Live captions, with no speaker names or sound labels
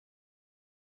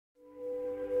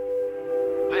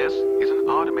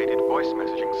automated voice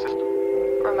messaging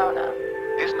system. Ramona.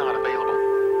 Is not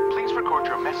available. Please record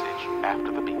your message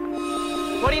after the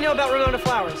beep. What do you know about Ramona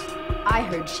Flowers? I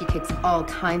heard she kicks all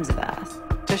kinds of ass.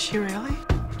 Does she really?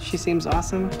 She seems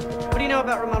awesome. What do you know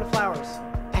about Ramona Flowers?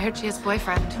 I heard she has a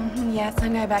boyfriend. Yeah,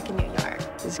 some guy back in New York.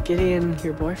 Is Gideon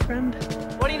your boyfriend?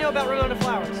 What do you know about Ramona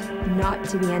Flowers? Not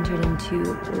to be entered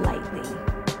into lightly.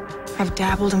 I've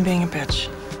dabbled in being a bitch.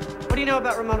 What do you know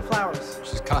about Ramona Flowers?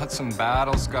 She's got some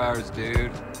battle scars,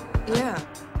 dude. Yeah,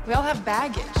 we all have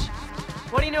baggage.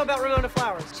 What do you know about Ramona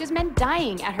Flowers? She has men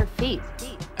dying at her feet.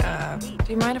 Do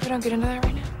you mind if I don't get into that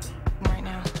right now? Right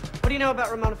now. What do you know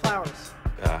about Ramona Flowers?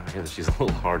 Yeah, she's a little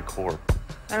hardcore.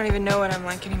 I don't even know what I'm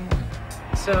like anymore.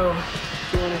 So,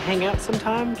 do you want to hang out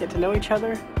sometime, get to know each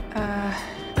other?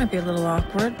 Might be a little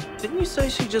awkward. Didn't you say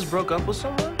she just broke up with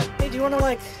someone? Hey, do you want to,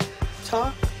 like,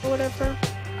 talk or whatever?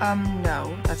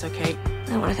 No, that's okay. I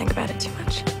don't want to think about it too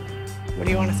much. What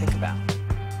do you want to think about?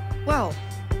 Well,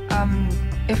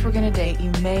 if we're gonna date,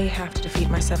 you may have to defeat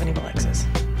my 7 evil exes.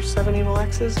 7 evil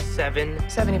exes? 7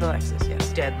 7 evil exes,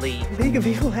 yes. deadly League of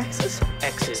Evil Exes?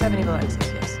 exes. 7 evil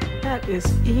exes, yes. That is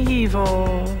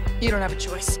evil. You don't have a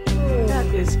choice. That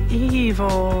is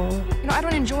evil. You know, I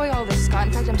don't enjoy all this, Scott.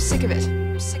 In fact, I'm sick of it.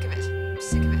 I'm sick of it. I'm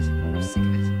sick of it. I'm sick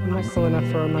of it. I'm not cool enough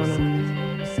for Ramona.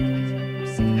 I'm sick of it. I'm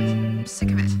sick of it. I'm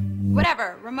sick of it.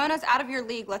 Whatever. Ramona's out of your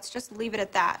league. Let's just leave it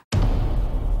at that.